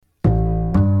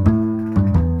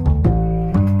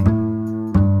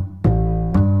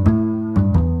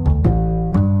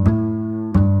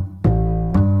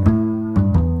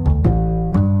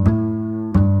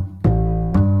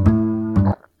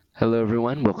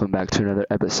welcome back to another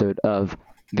episode of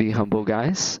The Humble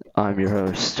Guys. I'm your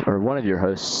host, or one of your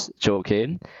hosts, Joel Cade,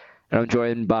 and I'm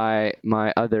joined by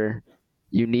my other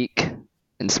unique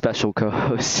and special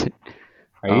co-host.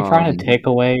 Are you trying to take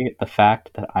away the fact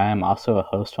that I am also a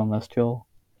host on this, Joel?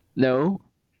 No.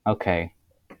 Okay.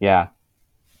 Yeah.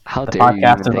 How The dare you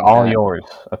podcast even is think all that? yours,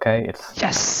 okay?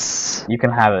 Yes! You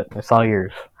can have it. It's all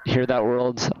yours. You hear that,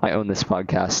 world? I own this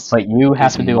podcast. But you have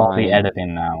It's to do all the mine.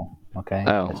 editing now, okay?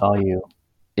 Oh. It's all you.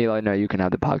 Eli, no, you can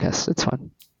have the podcast. It's fine.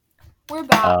 We're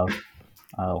back.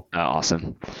 Oh.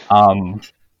 Awesome.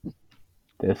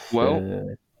 This.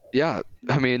 Yeah,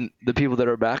 I mean, the people that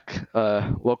are back,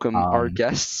 welcome our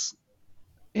guests,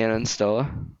 Anna and Stella.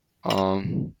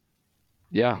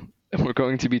 Yeah, and we're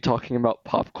going to be talking about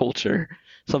pop culture,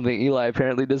 something Eli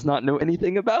apparently does not know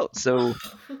anything about, so...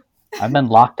 I've been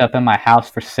locked up in my house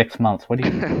for 6 months. What do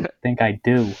you think I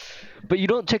do? But you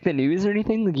don't check the news or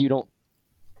anything? Like, you don't,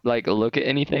 like, look at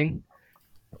anything?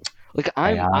 Like,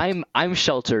 I'm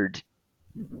sheltered,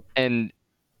 and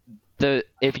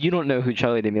if you don't know who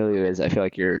Charlie D'Amelio is, I feel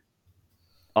like you're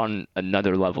on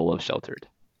another level of sheltered.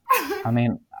 I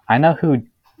mean, I know who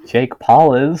Jake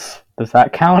Paul is. Does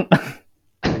that count?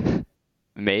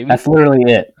 Maybe. That's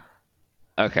literally it.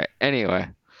 Okay, anyway.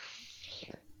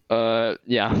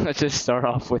 Yeah, let's just start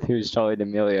off with who's Charlie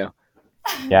D'Amelio.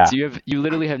 Yeah. So you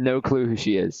literally have no clue who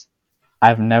she is.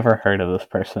 I've never heard of this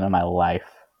person in my life.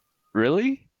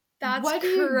 Really? That's What do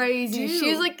you crazy. do?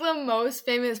 She's like the most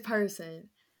famous person.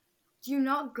 Do you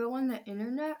not go on the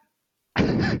internet?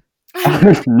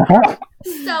 No.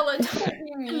 Stella, don't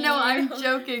be mean. No, I'm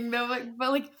joking. No,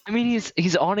 but I mean,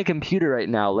 he's on a computer right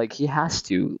now. Like, he has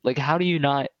to. Like, how do you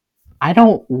not? I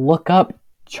don't look up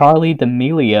Charlie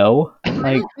D'Amelio.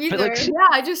 Like, Either. But, like, Yeah,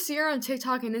 I just see her on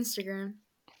TikTok and Instagram.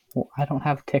 well, I don't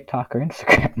have TikTok or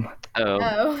Instagram.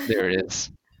 Oh, there it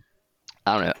is.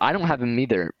 I don't know. I don't have him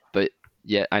either, but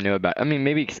yet I know about. I mean,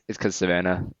 maybe it's because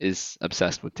Savannah is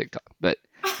obsessed with TikTok, but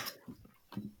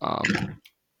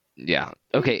yeah.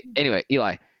 Okay. Anyway,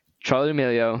 Eli, Charlie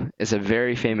D'Amelio is a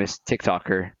very famous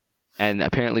TikToker, and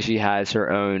apparently she has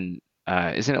her own.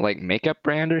 Isn't it like makeup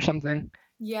brand or something?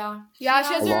 yeah. Yeah,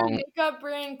 she has her Along- makeup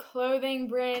brand, clothing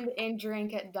brand, and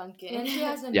drink at Dunkin'. And she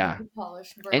has a Yeah. nail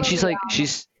polish brand. And she's yeah. like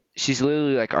she's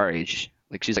literally like our age.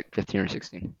 Like, she's like 15 or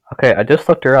 16. Okay, I just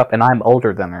looked her up, and I'm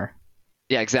older than her.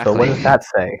 Yeah, exactly. So what does that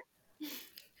say?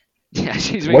 Yeah,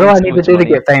 she's What do making I so need to much do to money.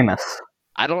 get famous?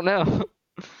 I don't know.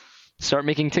 Start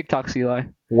making TikToks, Eli.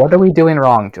 What are we doing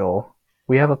wrong, Joel?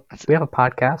 We have a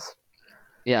podcast.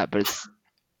 Yeah, but it's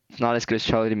not as good as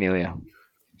Charlie D'Amelio.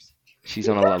 She's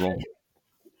on a level.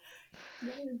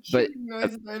 But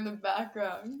noises are in the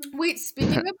background. Wait,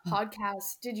 speaking of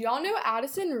podcasts, did y'all know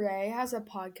Addison Rae has a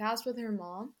podcast with her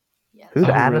mom? Yes. Who's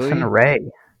Oh, Addison really?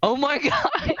 Rae? oh my god!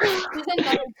 She's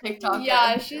another TikToker.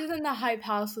 Yeah, she's in the Hype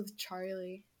House with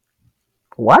Charlie.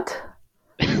 What?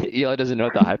 Eli doesn't know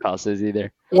what the hype house is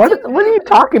either. What are you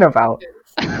talking about?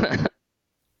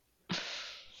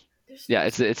 Yeah,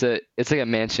 it's like a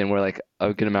mansion where like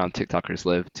a good amount of TikTokers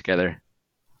live together.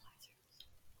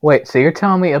 Wait, so you're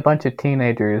telling me a bunch of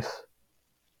teenagers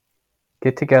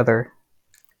get together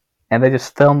and they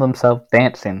just film themselves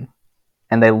dancing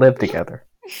and they live together?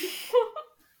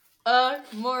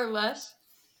 More or less.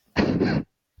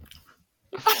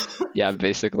 Yeah,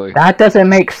 basically. That doesn't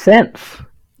make sense.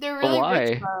 They're really Why?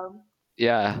 rich though.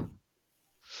 Yeah.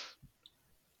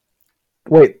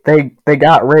 Wait, they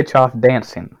got rich off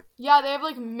dancing. Yeah, they have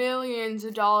like millions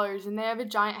of dollars, and they have a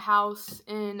giant house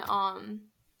in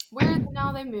where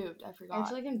now they moved? I forgot.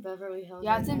 It's like in Beverly Hills.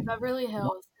 Yeah, it's I in think. Beverly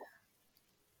Hills.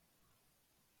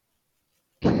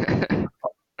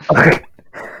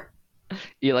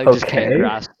 Eli just can't Okay.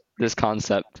 grasp this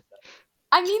concept.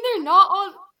 I mean, they're not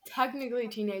all technically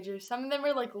teenagers. Some of them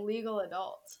are like legal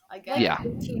adults, I guess. Like Yeah.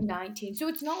 18, 19. So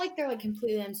it's not like they're like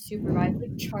completely unsupervised.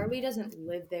 Like Charlie doesn't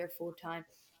live there full time.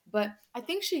 But I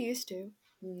think she used to.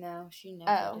 no, she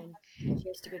never Oh. did. And she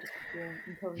has to go to school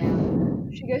until now.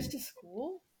 She goes to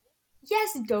school?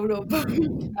 Yes, Dodo.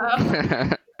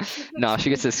 No, she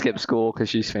gets to skip school because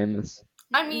she's famous.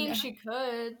 I mean, Yeah. she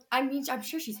could. I mean, I'm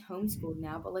sure she's homeschooled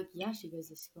now, but like, yeah, she goes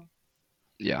to school.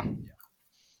 Yeah.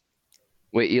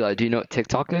 Wait, Eli, do you know what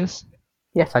TikTok is?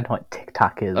 Yes, I know what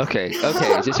TikTok is. Okay,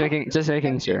 just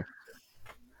making sure.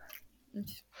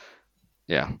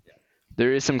 Yeah,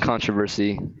 there is some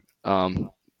controversy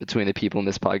between the people in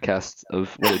this podcast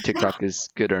of whether TikTok is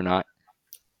good or not.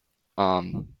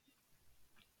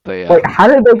 But yeah. Wait, how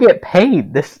did they get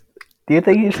paid? Do you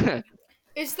think it's...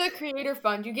 It's the creator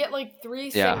fund. You get like 3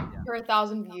 Yeah. cents per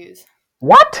 1,000 views.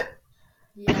 What?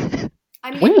 Yeah.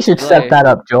 I mean, We should set that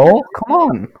up, Joel. Come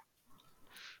on.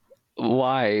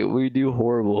 Why? We do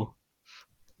horrible.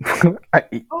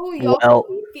 Oh, y'all Well,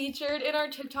 can be featured in our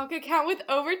TikTok account with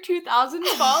over 2,000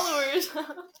 followers.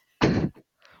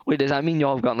 Wait, does that mean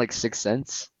y'all have gotten like 6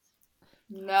 cents?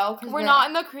 No, because We're not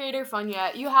in the creator fund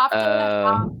yet. You have to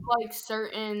have like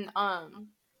certain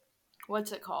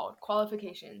what's it called?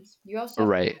 Qualifications. You also have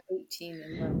Right. to be 18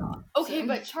 and we're not. Okay, so-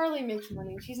 but Charlie makes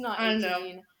money. She's not I 18.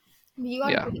 know. You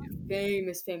gotta Yeah. be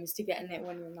famous to get in it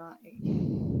when you're not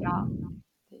 18. Yeah.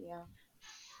 But yeah.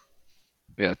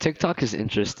 Yeah, TikTok is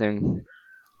interesting.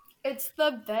 It's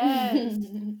the best.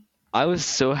 I was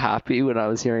so happy when I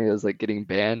was hearing it was like getting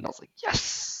banned. I was like,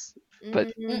 yes.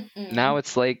 But Mhm. now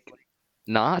it's like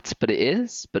not, but it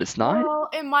is, but it's not. Well,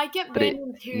 it might get But it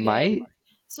banned in 2 might. days.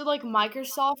 So like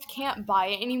Microsoft can't buy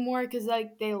it anymore because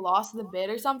like they lost the bid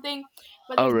or something.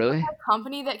 But Oh, there's really? another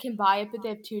company that can buy it, but they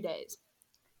have 2 days.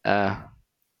 Uh,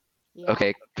 Yeah.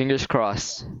 okay. Fingers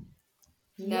crossed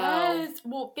No. Yes.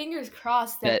 Well, fingers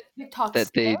crossed that TikTok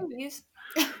that they stays.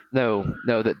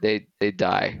 that they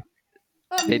die.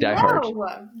 They die no.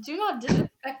 hard. Do not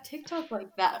disrespect TikTok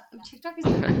like that. TikTok is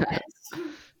the best.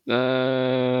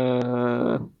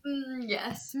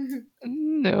 Yes.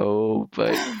 No,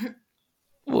 but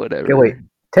whatever. okay, wait.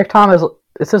 TikTok is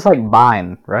this is like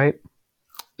Vine, right?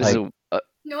 This Like- is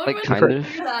No one like would kind of.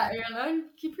 do that, Anna.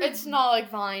 Keep your It's not like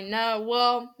Vine. No,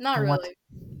 well, not What? really.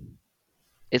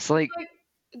 It's like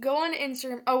Go on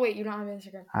Instagram. Oh wait, you don't have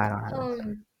Instagram. I don't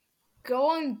have.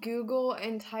 Go on Google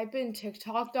and type in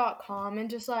TikTok.com and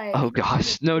just like oh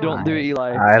gosh, no, don't do it,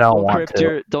 Eli. I don't want corrupt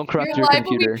to. don't corrupt your your life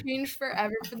will computer. be changed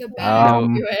forever for the better. No,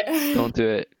 Um, do it. don't do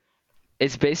it.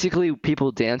 It's basically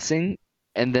people dancing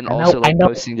and then I know- also I like know.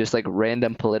 posting just like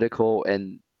random political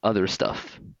and other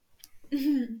stuff. I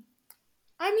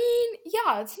mean,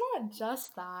 yeah, it's not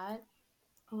just that.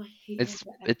 Oh, I hate It's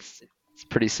that. it's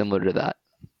pretty similar to that.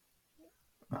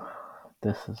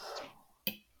 This is.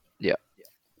 Yeah.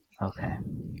 Okay.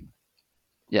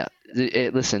 Yeah.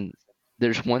 Listen,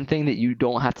 there's one thing that you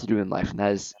don't have to do in life, and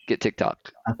that is get TikTok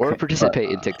or Okay, participate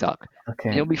in TikTok, and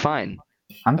Okay. you'll be fine.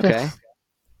 I'm just. Okay.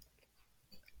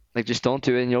 Like just don't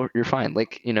do it, and you're fine.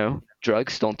 Like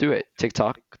drugs, don't do it.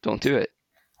 TikTok, don't do it.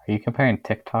 Are you comparing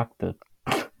TikTok to?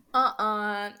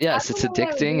 Yes, it's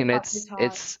addicting, and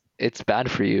it's bad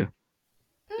for you.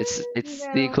 Mm, It's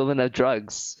no. the equivalent of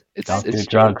drugs. Don't do It's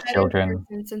drugs, Better children.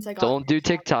 person since I got Don't do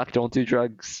TikTok. Don't do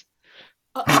drugs.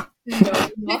 No, not the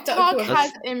TikTok equivalent.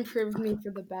 has improved me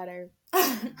for the better.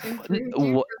 Improved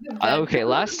you What- for the better. Okay,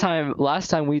 last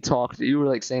time we talked, you were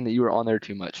like saying that you were on there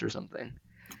too much or something.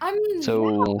 I mean, So-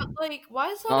 yeah, but like, why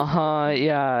is that?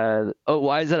 Yeah. Oh,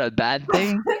 why is that a bad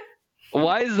thing?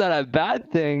 Why is that a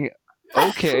bad thing?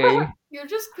 Okay. You're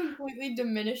just completely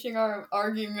diminishing our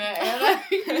argument, Anna.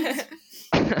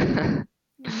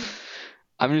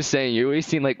 I'm just saying, you're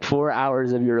wasting like 4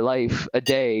 hours of your life a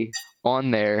day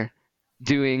on there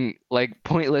doing like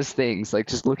pointless things, like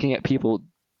just looking at people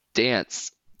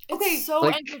dance. It's Okay, so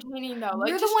like- entertaining though. Like,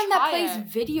 You're the just one that try plays it.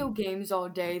 video games all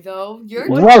day, though. You're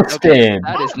What? Roasted.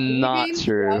 That is Video not games,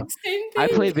 true. drugs, same I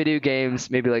thing. play video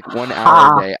games maybe like 1 hour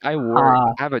Ha, a day. I work.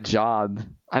 ha. I have a job.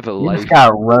 I have a You life. just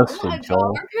got Want roasted, a Joel. job?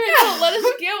 Our parents won't let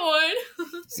us get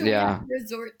one. So we Yeah. have to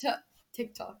resort to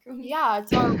TikTok. Yeah,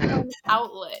 it's our one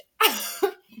outlet.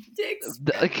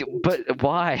 Like, but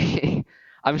why?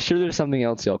 I'm sure there's something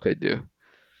else y'all could do.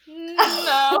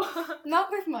 No. Not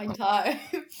worth my time.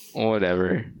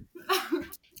 Whatever.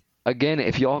 Again,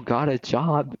 if y'all got a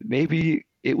job, maybe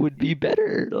it would be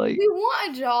better. Like, We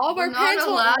want a job. We're Our not parents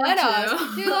won't allowed let to.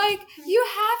 us. They're like, you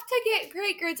have to get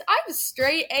great grades. I have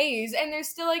straight A's, and they're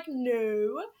still like,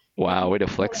 no. wow, way to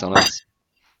flex on us.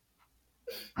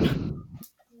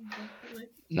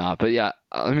 Nah, but yeah,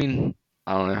 I mean,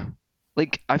 I don't know.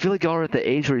 Like, I feel like y'all are at the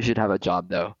age where you should have a job,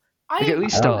 though. Like, at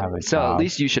least I don't have a so at job.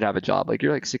 least you should have a job. Like,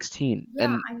 you're like 16, Yeah,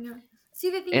 and I know. See,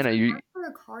 the thing Anna, is, I you- ask for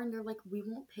a car, and they're like, we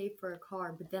won't pay for a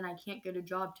car, but then I can't get a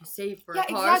job to save for Yeah,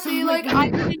 a car. exactly. So Like, I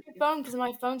need a phone because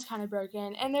my phone's kind of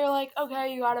broken. And they're like,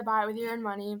 okay, you got to buy it with your own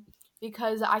money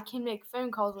because I can make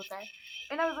phone calls with it.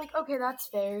 And I was like, okay, that's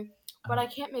fair. But I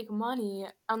can't make money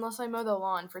unless I mow the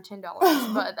lawn for $10.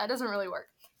 But that doesn't really work.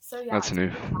 So, yeah. that's a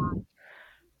move.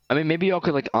 I mean, maybe y'all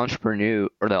could like entrepreneur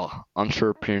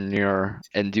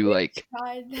and do like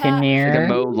Tried that. a Tenure.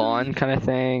 mow lawn kind of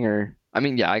thing, or I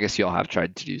mean, yeah, I guess y'all have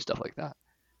tried to do stuff like that.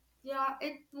 yeah,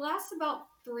 it lasts about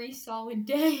 3 solid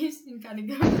days and kind of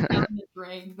goes down the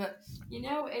drain. But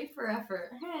A for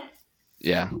effort.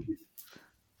 Yeah.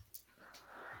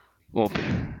 Well,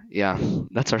 yeah,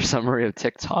 that's our summary of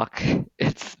TikTok.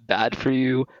 It's bad for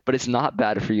you, but it's not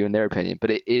bad for you in their opinion,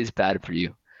 but it is bad for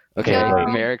you. Okay, Yeah.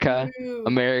 America, Ooh.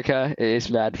 America, it is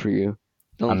bad for you.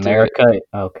 Don't America.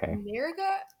 Okay.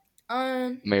 America?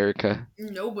 America.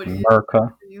 Nobody is.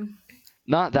 America.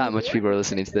 Not that much people are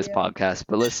listening to this podcast,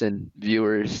 but listen,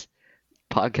 viewers,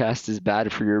 podcast is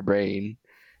bad for your brain.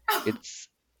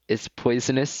 It's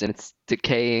poisonous and it's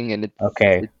decaying and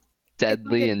Okay. it's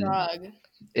deadly It's like a and drug.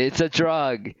 it's a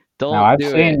drug. Now Don't I've do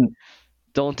it. seen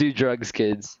Don't do drugs,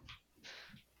 kids.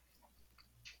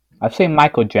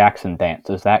 Michael Jackson dance.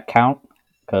 Does that count?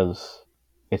 Because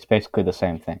it's basically the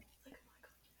same thing.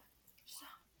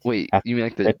 Wait, I- you mean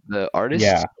like it- the artist?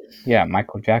 Yeah,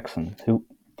 Michael Jackson. Who?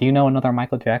 Do you know another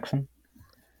Michael Jackson?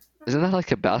 Isn't that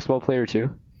like a basketball player too?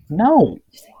 No,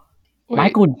 Wait.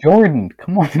 Michael Jordan.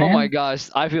 Come on, man. Oh my gosh,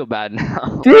 I feel bad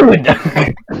now. Dude. It's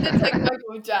like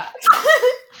Michael Jackson.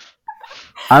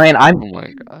 I mean, Oh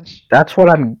my gosh. That's what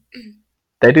I'm.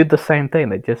 They do the same thing.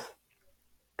 They just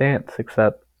dance,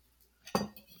 except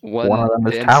one of them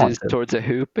is dances talented. towards a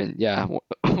hoop and yeah.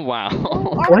 Wow.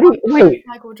 Wait.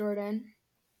 Michael Jordan.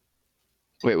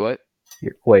 Wait, what?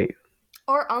 Wait.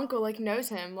 Our uncle knows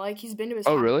him. Like he's been to his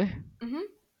Oh house. really? Mhm.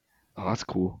 Oh, that's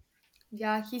cool.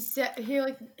 Yeah, he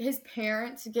his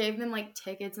parents gave them like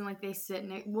tickets and like they sit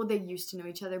next. Well, they used to know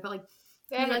each other, but like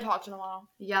They haven't talked in a while.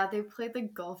 yeah, they played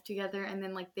like golf together, and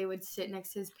then like they would sit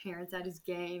next to his parents at his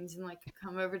games and like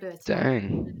come over to his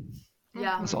Dang.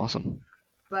 Yeah, That's awesome.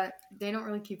 but they don't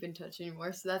really keep in touch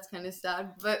anymore, so that's kind of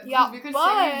sad. But Yeah, we could say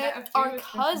we met a but few our of his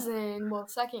friends. cousin, well,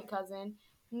 second cousin,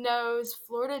 knows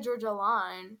Florida Georgia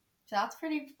Line, So that's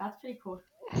pretty cool.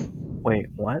 Wait.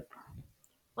 What?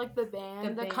 like the band,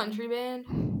 the band. country band.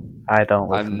 I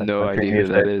don't I have listen to no country idea who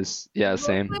music. that is. Yeah,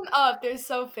 same. Look them up. They're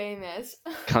so famous.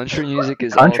 Country music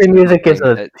is Country also music is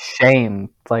something a that- shame.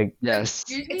 Like, yes.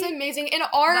 It's amazing. And That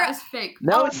our is fake.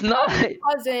 No, it's not.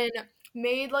 cousin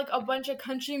made like a bunch of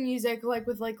country music, like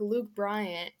with like Luke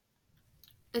Bryant.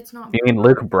 It's not. you mean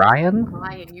Luke Bryan?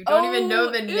 Brian, you don't even know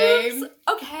the oops. name.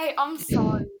 Okay, I'm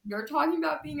sorry. You're talking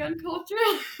about being uncultured.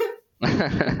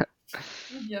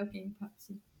 I'm joking,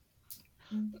 Pepsi.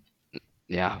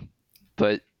 Yeah,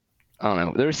 but I don't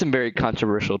know. There are some very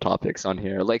controversial topics on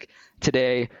here. Like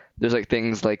today, there's like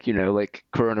things like like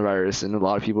coronavirus, and a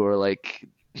lot of people are like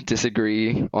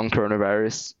disagree on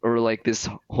coronavirus or like this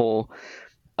whole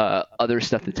other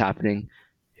stuff that's happening.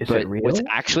 Is But it real? what's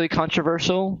actually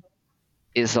controversial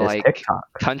is It's like TikTok.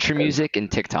 country music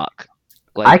and TikTok.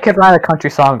 I Like could write a country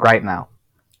song right now.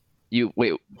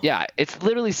 yeah, it's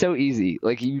literally so easy.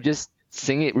 Like you just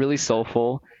sing it really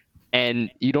soulful, and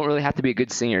you don't really have to be a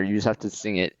good singer. You just have to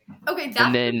sing it. Okay, that's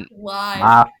And then- live.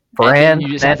 My friend you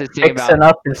just have been to sing fixing about-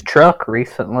 up his truck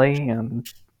recently, and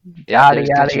Yeah, Yada, there's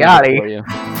yada, country yada. music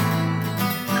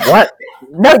for you. what?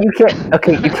 No, you can't.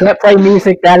 Okay, you can't play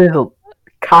music that is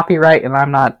copyright, and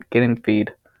I'm not getting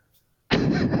feed.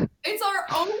 It's our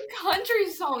own country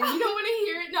song. You don't want to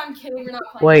hear it? No, I'm kidding. We're not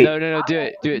playing. Wait, No, do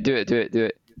it.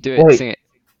 Wait. Sing it.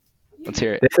 Let's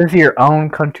hear it. this is your own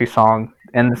country song,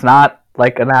 and it's not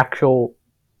like an actual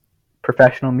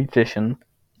professional musician.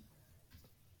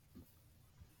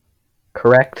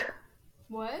 Correct?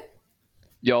 What?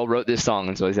 Y'all wrote this song,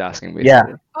 and so he's asking me. Yeah.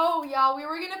 Oh yeah, we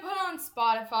were gonna put it on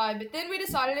Spotify, but then we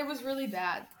decided it was really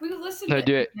bad. We listened No, to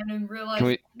do it. and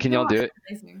realized. Can y'all do it?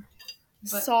 Amazing.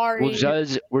 But- Sorry.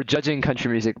 We're judging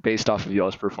country music based off of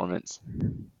y'all's performance.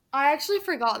 I actually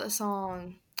forgot the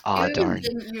song. Ah, You darn.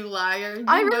 didn't, you liar. You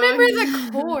I know remember it.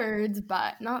 the chords,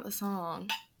 but not the song.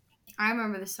 I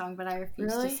remember the song, but I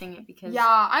refuse Really? to sing it because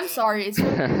Yeah, I'm sorry. It's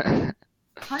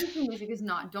country music is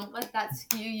not. Don't let that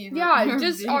skew you. yeah,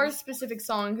 just our specific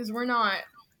song because we're not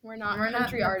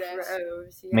country artists.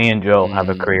 pros, yeah. Me and Joel have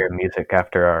a Mm. career in music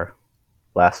after our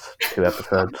last 2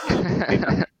 episodes.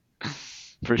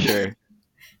 For sure.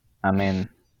 I mean,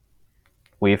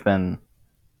 we've been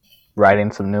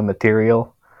writing some new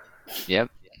material,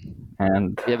 Yep.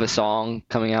 and You have a song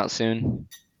coming out soon.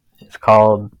 it's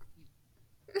called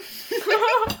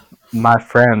My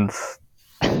Friend's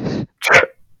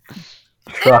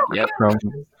Truck Yep. from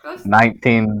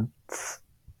 19...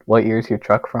 What year's your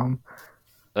truck from?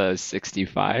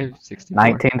 65, 64,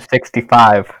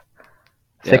 1965.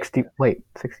 Yep. 60... Wait,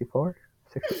 64?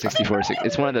 64.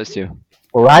 It's one of those two.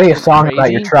 Well, write a song about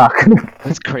Crazy. your truck.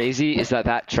 What's crazy is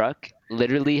that truck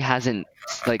literally hasn't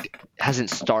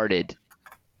started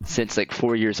since like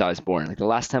 4 years I was born. Like the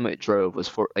last time it drove was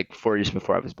 4 years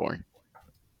before I was born.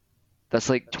 That's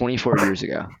like 24 years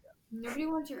ago. Nobody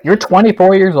wants your. You're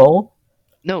 24 years old?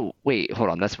 No, wait, hold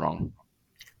on, that's wrong.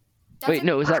 That's Wait, a-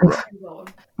 no, is that wrong?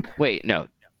 Wait, no,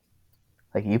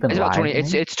 Like, you've been it's about 20. lying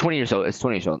to me? It's 20 years old. It's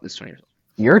 20 years old. It's 20 years old.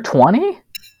 You're 20?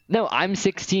 No, I'm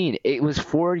 16. It was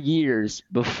 4 years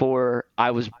before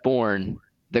I was born.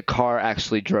 The car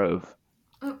actually drove.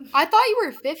 I thought you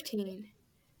were 15.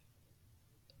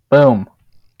 Boom.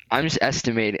 I'm just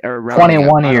estimating or rounding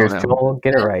 21 up. I years, don't know. Joel.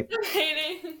 Get it right.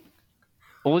 Estimating.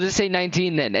 We'll just say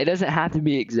 19 then. It doesn't have to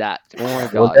be exact. Oh my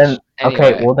Well gosh. then, okay.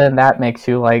 Anyway. Well then, that makes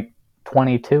you like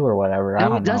 22 or whatever. I No,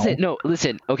 don't it know. doesn't. No,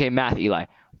 listen. Okay, math, Eli.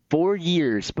 4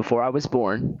 years before I was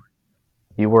born,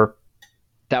 You were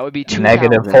that would be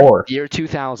 2000. -4. Year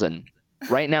 2000.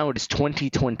 Right now it is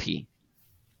 2020.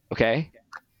 Okay?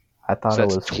 I thought So it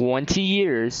that's was. 20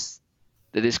 years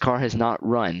that this car has not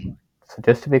run. So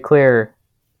just to be clear,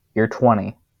 you're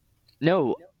 20.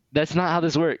 No, that's not how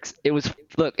this works. It was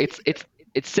look, it's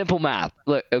simple math.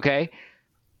 Look, okay?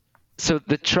 So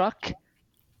the truck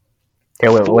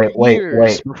Okay, 4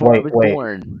 years before I was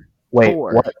born. wait.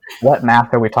 4. What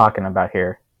math are we talking about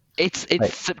here? It's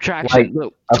Like- subtraction.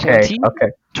 Look, Okay,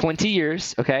 20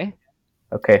 years, okay?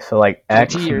 okay. So like 20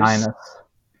 x years. minus.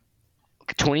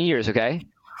 20 years, okay?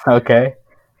 Okay.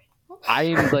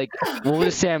 I'm like, we'll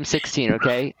just say I'm 16,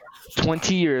 okay?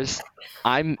 20 years,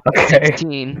 I'm Okay.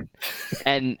 16,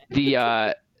 and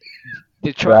the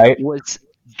truck Right.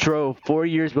 drove 4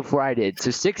 years before I did.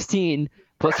 So 16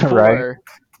 plus 4 Right.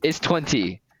 is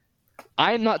 20.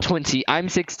 I'm not 20, I'm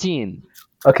 16.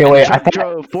 Okay, And wait. the truck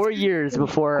drove 4 years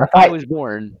before I was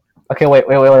born, Okay, wait.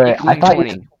 equaling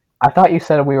 20. I thought you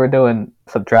said we were doing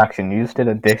subtraction. You just did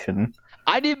addition.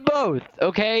 I did both,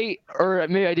 okay? Or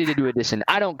maybe I didn't do addition.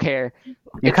 I don't care. You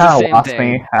It's the kind of same lost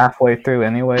thing. me halfway through,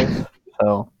 anyways.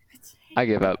 So I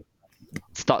give up.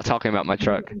 Stop talking about my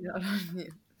truck.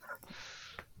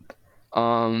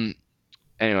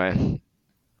 Anyway,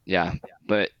 yeah.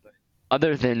 But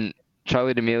other than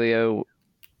Charlie D'Amelio,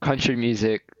 country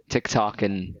music, TikTok,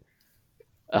 and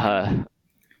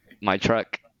my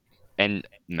truck, and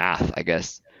math, I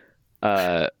guess.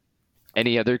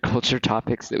 Any other culture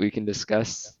topics that we can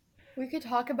discuss? We could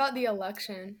talk about the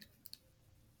election.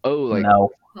 Oh, like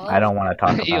no, I don't want to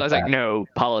talk about Eli's that. like, no,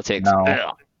 politics. No.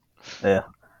 Ugh. Yeah.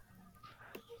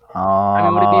 I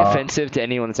mean, would it be offensive to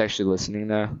anyone that's actually listening,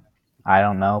 though? I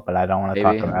don't know, but I don't want to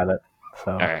Maybe. talk about it.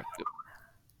 So. All right.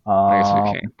 I guess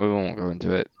we can't. We won't go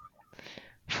into it.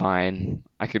 Fine.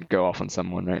 I could go off on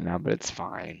someone right now, but it's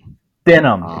fine.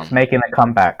 Denim is making a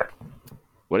comeback.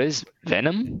 What is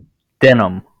Venom?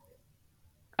 Denim.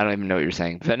 I don't even know what you're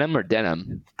saying. Venom or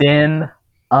denim? I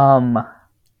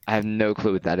have no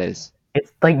clue what that is.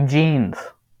 It's like jeans.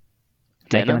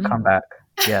 Denim? Making a comeback.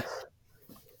 Yes.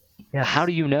 Yes. How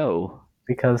do you know?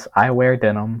 Because I wear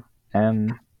denim,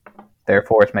 and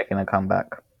therefore it's making a comeback.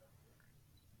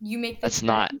 You make this. That's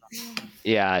not.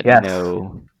 Yeah. Yes.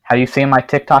 No. Have you seen my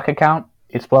TikTok account?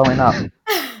 It's blowing up.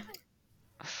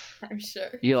 I'm sure.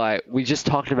 Eli, we just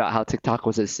talked about how TikTok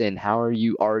was a sin. How are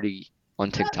you already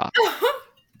on TikTok?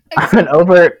 I'm an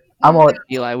over.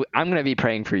 Eli, I'm gonna be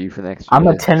praying for you for the next. I'm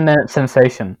a 10-minute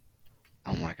sensation.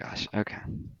 Oh my gosh. Okay.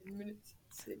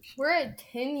 We're a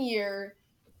 10-year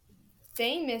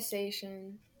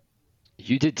famous-ation.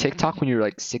 You did TikTok when you were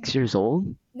like 6 years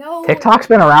old? No. TikTok's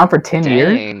been around for 10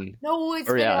 years. Dang. No, it's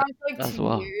Or been yeah, around for like as 2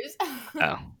 well. years.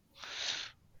 Oh.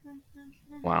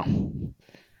 Wow.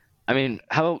 I mean,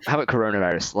 how about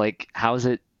coronavirus? Like, how is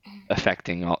it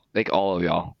affecting all of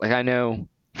y'all? Like, I know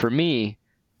for me,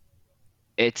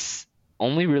 it's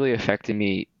only really affecting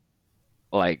me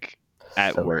like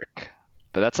at work,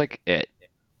 but that's like it.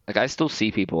 Like, I still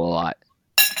see people a lot.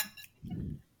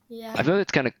 Yeah. I feel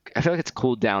like it's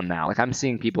cooled down now. Like, I'm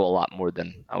seeing people a lot more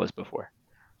than I was before.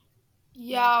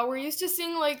 Yeah, we're used to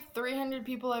seeing like 300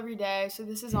 people every day, so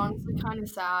this is honestly kind of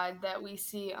sad that we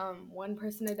see one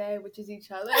person a day, which is each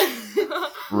other.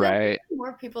 Right.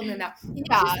 More people than that. Yeah,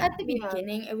 Just at the yeah.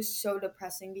 beginning, it was so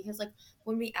depressing because like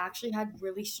when we actually had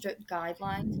really strict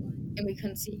guidelines and we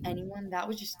couldn't see anyone, that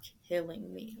was just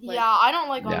killing me. Like, Yeah, I don't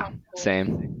like Yeah. online school.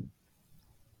 Same.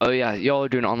 Oh yeah, y'all are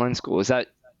doing online school. Is that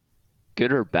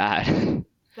good or bad?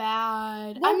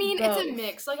 Bad. Well, I mean, it's a both.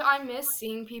 mix. Like, I miss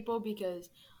seeing people because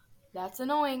that's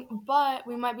annoying, but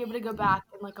we might be able to go back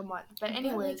in like a month. But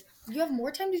anyways, you have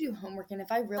more time to do homework, and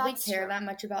if I really That's care true. that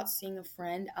much about seeing a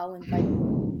friend, I'll invite them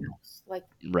to my house. Like,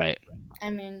 Right. I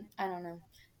mean, I don't know.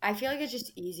 I feel like it's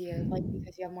just easier, like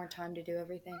because you have more time to do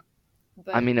everything.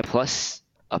 But I mean, a plus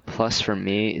for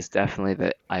me is definitely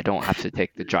that I don't have to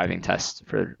take the driving test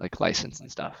for like license and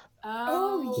stuff.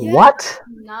 oh, yeah. What?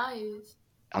 nice.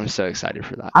 I'm so excited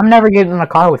for that. I'm never getting in a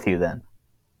car with you then.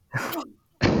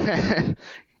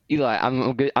 Eli,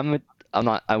 I'm good. I'm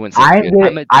not. I wouldn't say good.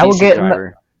 I'm a I will decent get in the-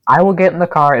 driver. I will get in the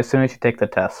car as soon as you take the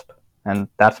test, and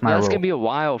that's my Yeah, that's rule. gonna be a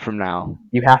while from now.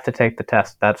 You have to take the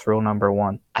test. That's rule number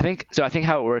 1. I think so. I think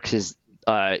how it works is,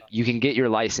 you can get your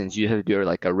license. You have to do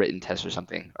like a written test or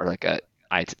something, or like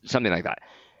something like that.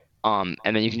 And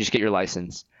then you can just get your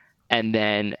license, and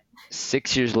then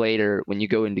 6 years later, when you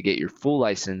go in to get your full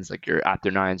license, like your after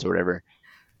nines or whatever,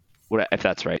 if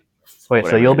that's right. Wait, so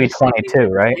Whatever you'll it be is. 22,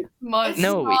 right? Months. It's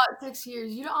No, wait. not 6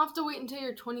 years. You don't have to wait until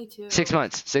you're 22. 6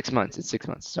 months. 6 months. It's 6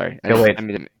 months. Sorry. Okay, wait. I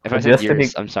mean, if So I said just to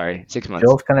years, be- I'm sorry. 6 months.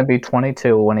 Joel's gonna be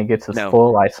 22 when he gets his No,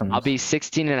 full license. I'll be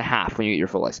 16 and a half when you get your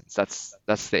full license.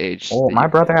 That's the age. Oh, that my you-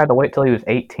 brother had to wait till he was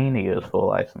 18 to get his full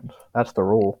license. That's the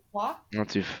rule. What? Not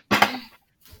too.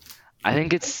 I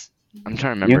think it's. I'm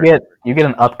trying to remember. You get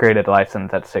an upgraded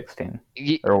license at 16.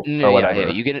 or whatever.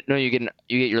 You get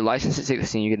your license at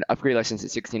 16. You get an upgrade license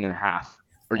at 16 and a half,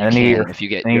 or you And then can if you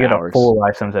get and you your get hours, a full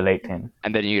license at 18.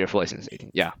 and then you get a full license at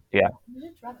 18. Yeah. You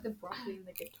just drop the broccoli in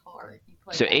the guitar. If you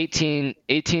play So that. 18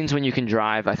 is when you can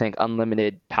drive. I think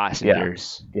unlimited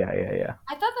passengers. Yeah.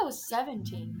 I thought that was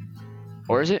 17.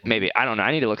 Or is it? Maybe. I don't know.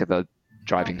 I need to look at the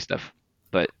driving stuff.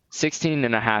 But 16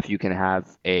 and a half, you can have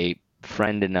a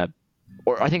friend and a,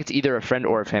 or I think it's either a friend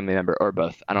or a family member or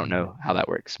both. I don't know how that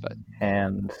works, but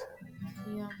And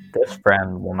Yeah. this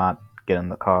friend will not get in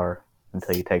the car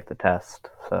until you take the test.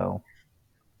 So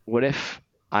what if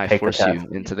I Take the force you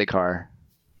test. into the car?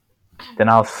 then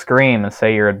I'll scream and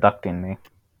say you're abducting me.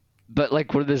 But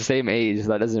like we're the same age,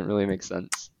 that doesn't really make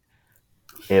sense.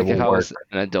 It Like if will I work. was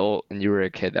an adult and you were a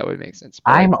kid, that would make sense.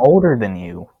 But I'm like, older than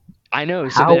you. I know.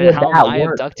 So How then would how that am I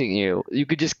work? abducting you? You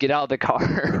could just get out of the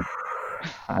car.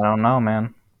 I don't know,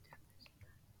 man.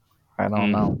 I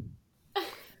don't know.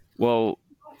 Well,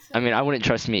 I mean, I wouldn't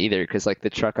trust me either because like the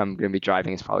truck I'm gonna be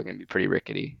driving is probably gonna be pretty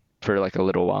rickety for like a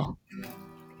little while.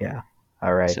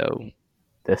 All right. So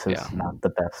This is yeah. not the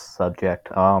best subject.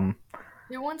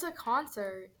 Who wants a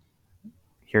concert?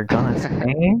 You're gonna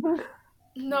sing?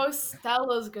 No,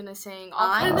 Stella's gonna sing.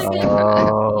 I'm I'll singing.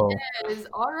 Oh, is.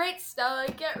 All right, Stella,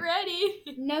 get ready.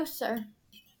 No, sir.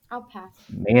 I'll pass.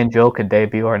 me and Joe could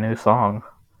debut our new song.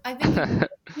 I think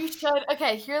You should.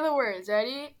 Okay, here are the words.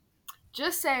 Ready?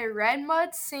 Just say red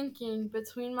mud sinking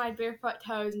between my barefoot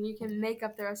toes, and you can make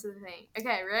up the rest of the thing.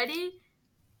 Okay, ready?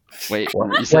 Wait,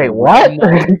 What? you said Wait,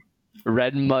 what?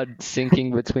 red mud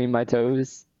sinking between my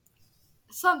toes.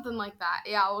 Something like that.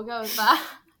 Yeah, we'll go with that.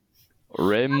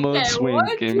 Red mud Okay, one,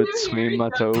 sinking two, between here we my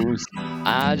go. toes.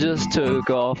 I just took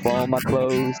off all my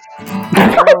clothes.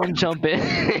 I'm jumping.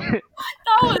 That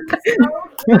was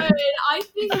so good. I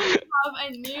think we have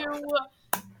a new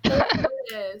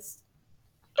artist.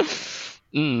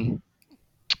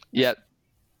 Yep.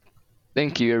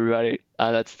 Thank you, everybody.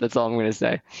 That's all I'm gonna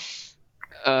say.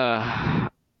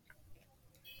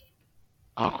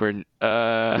 Awkward.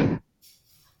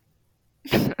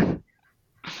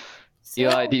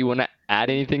 Eli, do you want to add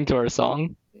anything to our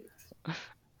song?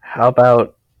 How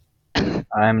about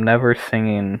I'm never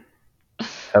singing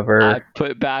ever? I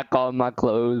put back on my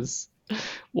clothes,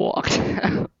 walked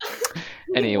out.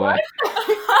 Anyway.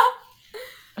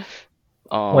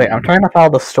 Wait, I'm trying to follow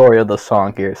the story of the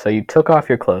song here. So you took off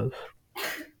your clothes,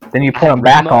 then you I put had them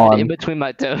back red mud in on. between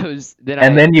my toes.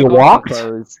 And then you took off my walked?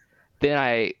 clothes, then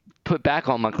I put back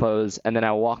on my clothes, and then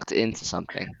I walked into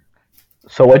something.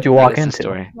 So what'd you walk That is the into?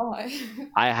 story. why.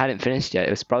 I hadn't finished yet.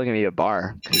 It was probably gonna be a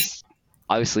bar because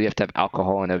obviously you have to have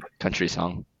alcohol in a country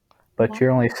song. But you're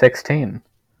only 16.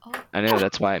 I know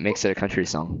that's why it makes it a country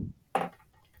song.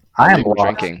 I am People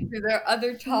lost. drinking. There are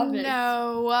other topics.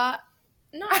 No,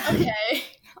 not okay.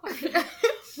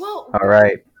 Well, All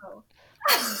right.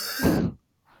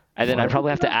 And then I probably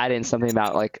have to add in something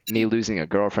about like me losing a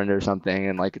girlfriend or something,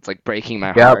 and like it's like breaking my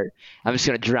Yep. heart. I'm just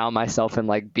gonna drown myself in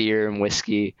like beer and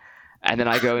whiskey, and then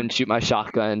I go and shoot my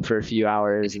shotgun for a few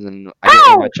hours, and then I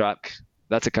get in my truck.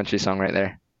 That's a country song right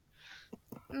there.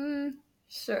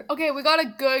 Sure. okay, we got a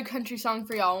good country song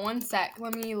for y'all. One sec,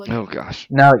 let me look. Oh gosh.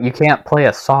 No, you can't play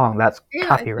a song. That's Yeah,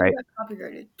 copyright. it's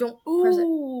copyrighted. Don't press it.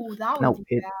 Ooh, that No, was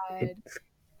bad. it's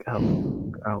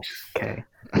okay.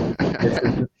 This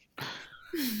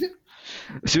is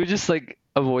Should we just like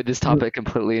avoid this topic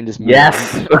completely and just move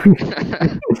yes.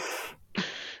 on?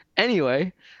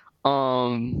 Anyway,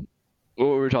 what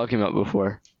were we talking about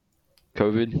before?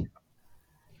 COVID.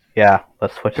 Yeah,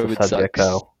 let's switch the COVID subject sucks.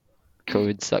 though.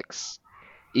 COVID sucks.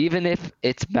 Even if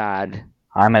it's bad.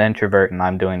 I'm an introvert and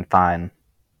I'm doing fine.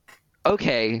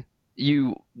 Okay,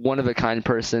 you one of a kind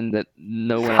person that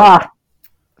no one else Ha!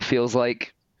 feels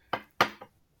like.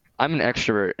 I'm an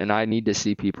extrovert and I need to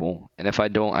see people, and if I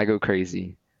don't, I go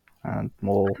crazy.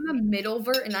 Well, I'm a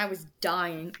middlevert and I was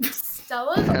dying.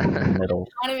 Stella's kind middle.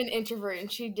 of an introvert,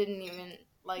 and she didn't even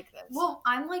like this. Well,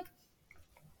 I'm like,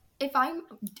 if I'm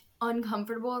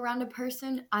uncomfortable around a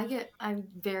person, I'm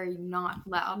very not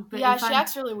loud. But yeah, if she I'm,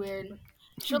 acts really weird.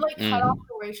 She'll like cut off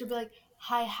the way. She'll be like,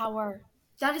 "Hi, how are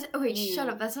That is okay. You. Shut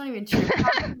up. That's not even true.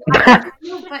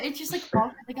 No, but it's just like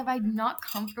awkward. Like if I'm not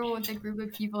comfortable with a group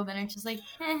of people, then it's just like,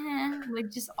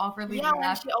 like just awkwardly Yeah, and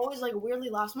laugh. she always like weirdly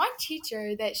laughs. My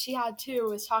teacher that she had too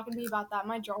was talking to me about that.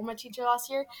 My drama teacher last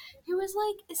year, he was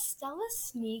like, "Is Stella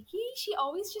sneaky? She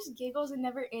always just giggles and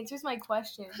never answers my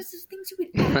questions." Because there's things you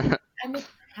would ask. I'm like,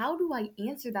 how do I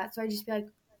answer that? So I just be like,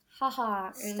 haha.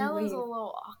 And Stella's leave. a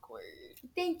little awkward.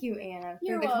 Thank you, Anna, for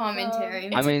You're the welcome.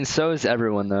 commentary. I mean, so is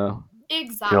everyone though.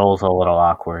 Exactly. Joel's a little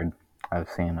awkward. I've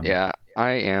seen him. Yeah, I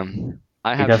am.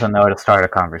 He doesn't know how to start a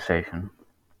conversation.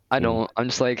 I don't. I'm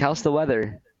just like, how's the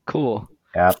weather? Cool.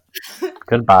 Yep.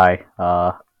 Goodbye.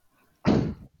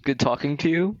 Good talking to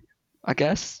you, I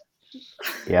guess.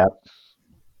 Yep.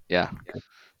 Yeah.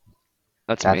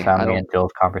 That's That's me. how me and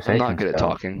Joel's I'm conversations not good at go.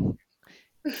 talking.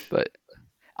 But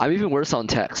I'm even worse on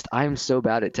text. I'm so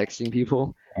bad at texting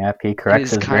people. Yep, he It corrects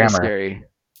is his kind of grammar. scary.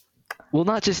 Well,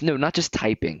 not just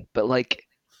typing, but like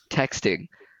texting.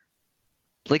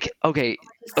 Like, okay,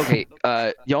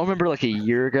 y'all remember like a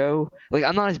year ago? Like,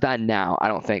 I'm not as bad now, I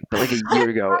don't think, but like a year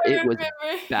ago, I it was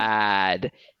remember.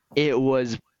 bad. It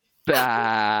was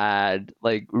bad,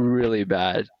 like really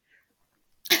bad.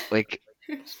 Like,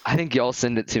 I think y'all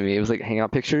sent it to me. It was like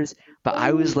hangout pictures, but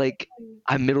I was like,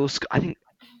 I'm middle school. I think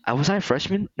was I a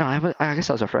freshman? No, I guess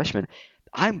I was a freshman.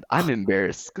 I'm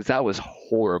embarrassed because that was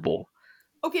horrible.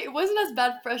 Okay, it wasn't as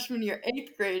bad freshman year,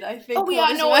 8th grade. I think. Oh yeah,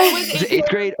 no, it was Was it eighth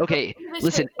grade? Okay, This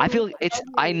listen. hit I feel me it's.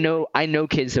 February. I know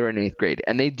kids that are in 8th grade,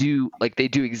 and they do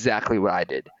exactly what I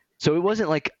did. So it wasn't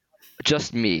like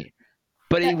just me,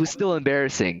 but it was still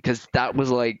embarrassing because that was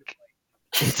like,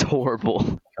 it's horrible.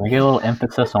 Can we get a little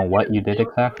emphasis on what you did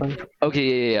exactly?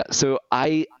 Okay, yeah. So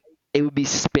it would be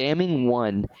spamming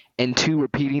 1 and 2,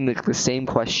 repeating the same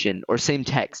question or same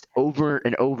text over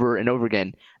and over and over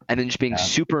again, and then just being Yeah.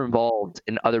 super involved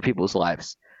in other people's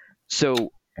lives.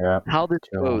 So Yep. how this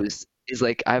Joel. goes is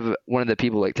like, I have one of the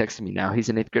people like texting me now. He's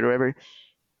in 8th grade or whatever.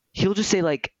 He'll just say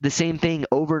like the same thing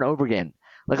over and over again.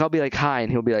 Like I'll be like hi,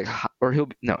 and he'll be like hi, or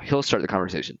he'll start the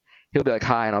conversation. He'll be like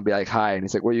hi, and I'll be like hi, and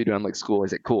he's like, what are you doing? I'm like, school.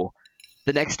 He's like, cool.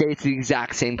 The next day it's the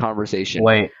exact same conversation.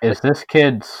 Wait, is this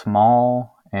kid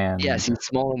small and? Yes, he's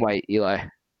small and white, Eli.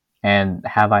 And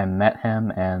have I met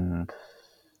him and?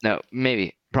 No,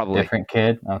 maybe, probably. Different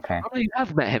kid. Okay. Oh, you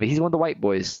have met him. He's one of the white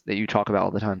boys that you talk about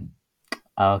all the time.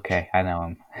 Okay, I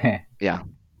know him. Yeah.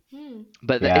 Hmm.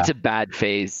 But Yeah. it's a bad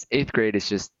phase. 8th grade is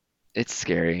just, it's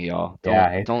scary, y'all. Yeah,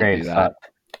 8th Don't grade do that. sucked.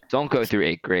 Don't go through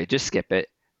 8th grade. Just skip it.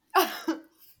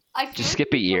 Just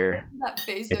skip a year.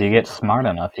 If you get smart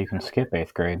enough, you can skip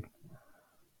 8th grade.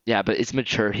 Yeah, but it's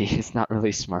maturity. It's not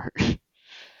really smart.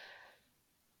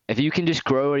 If you can just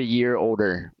grow a year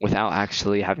older without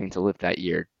actually having to live that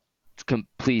year,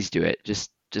 please do it. Just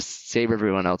save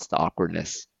everyone else the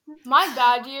awkwardness. My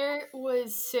bad year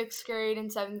was 6th grade and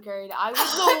 7th grade. I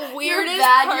was the weirdest Your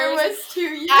bad person. year was 2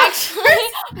 years.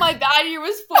 Actually, my bad year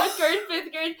was 4th grade,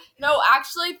 5th grade. No,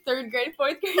 actually, 3rd grade,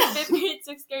 4th grade, 5th grade,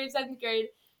 6th grade, 7th grade,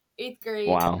 8th grade.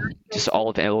 Wow. Just all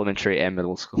of elementary and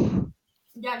middle school.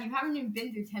 Yeah, you haven't even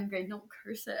been through 10th grade. Don't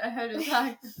curse it ahead of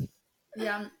time.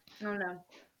 Yeah, I don't know.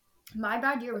 My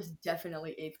bad year was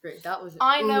definitely 8th grade. That was.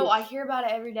 I know. Oof. I hear about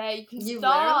it every day. You can You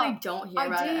stop. literally don't hear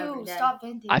about it every day. Stop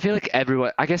venting. I feel like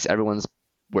I guess everyone's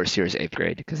worst year is 8th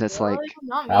grade because that's Really? like.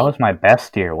 Not me. That was my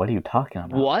best year. What are you talking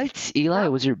about? What? Eli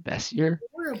was your best year?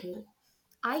 Horrible.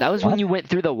 That was when you went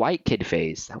through the white kid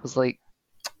phase. That was like.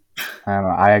 I don't know.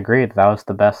 I agreed. That was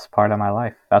the best part of my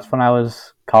life. That's when I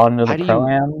was called into How the do you-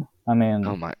 pro-am. I mean,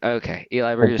 Oh my. Okay,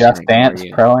 Eli, we're the just Just gonna ignore Dance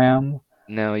you. pro-am.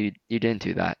 No, you didn't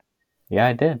do that. Yeah,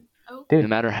 I did. Oh. Dude, No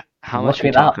matter how look much we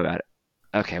it talk up. about it.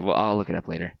 Okay, well I'll look it up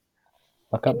later.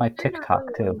 Look up my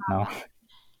TikTok too. No,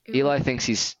 Eli thinks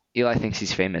he's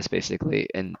famous basically,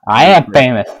 and I am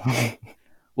famous.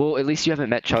 well, at least you haven't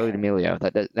met Charlie D'Amelio.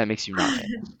 That makes you not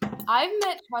famous. I've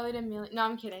met Charlie D'Amelio. No,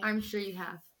 I'm kidding. I'm sure you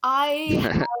have. I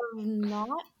have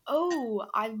not. Oh,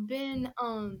 I've been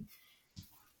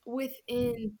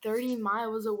within 30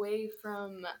 miles away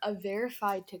from a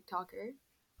verified TikToker.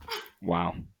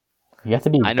 Wow. You have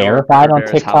to be I know where verified on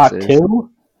Bear's TikTok house is.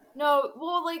 too. No,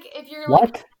 well, like if you're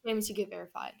What? like famous, you get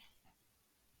verified.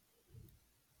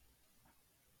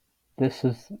 This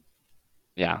is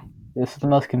Yeah. the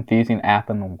most confusing app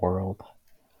in the world.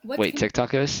 Wait,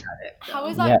 TikTok is? How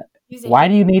is Yeah. that confusing? Why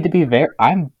do you need to be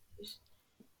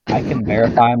I can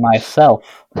verify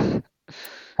myself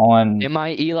on. Am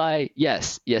I Eli?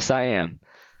 Yes, I am.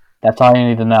 That's all you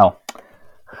need to know.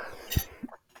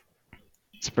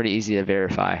 It's pretty easy to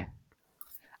verify.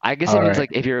 I guess it All means right.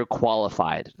 like if you're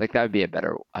qualified. Like that would be a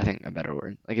better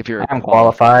word. Like if you're I'm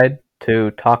qualified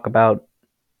to talk about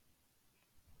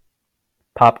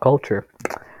pop culture.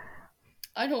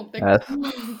 I don't think Yes.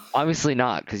 Obviously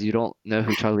not, because you don't know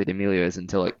who Charlie D'Amelio is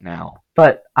until like now.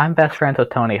 But I'm best friends with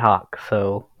Tony Hawk,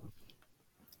 so.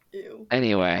 Ew.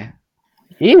 Anyway,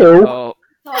 Ew! oh,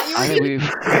 Thought you I were think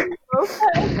we've.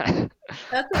 okay.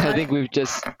 That's what I think we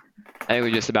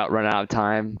just about run out of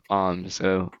time.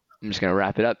 So I'm just gonna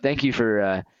wrap it up. Thank you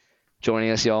for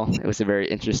joining us, y'all. It was a very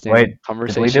interesting Wait,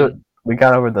 conversation. did we do it? We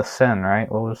got over the sin, right?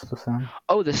 What was the sin?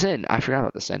 Oh, the sin. I forgot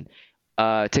about the sin.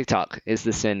 TikTok is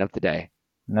the sin of the day.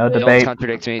 No Wait. debate. Don't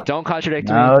contradict me. Don't contradict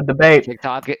me. No debate.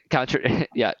 TikTok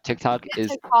yeah, TikTok is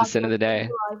the TikTok, sin of the let's day. make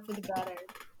your life for the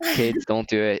better. Kids, don't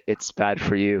do it. It's bad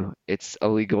for you. It's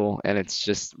illegal and it's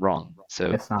just wrong.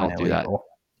 So It's not don't do that. illegal.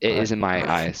 It but- is in my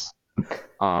eyes. Okay.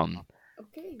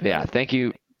 But yeah, thank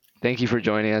you for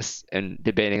joining us and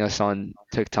debating us on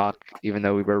TikTok, even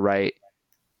though we were right.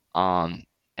 And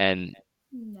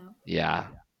No. yeah.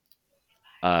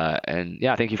 And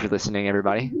yeah, thank you for listening,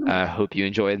 everybody. I hope you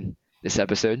enjoyed this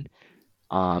episode.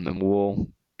 And we'll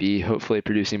be hopefully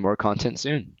producing more content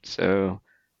soon. So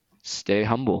stay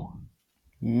humble.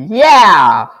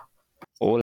 Yeah!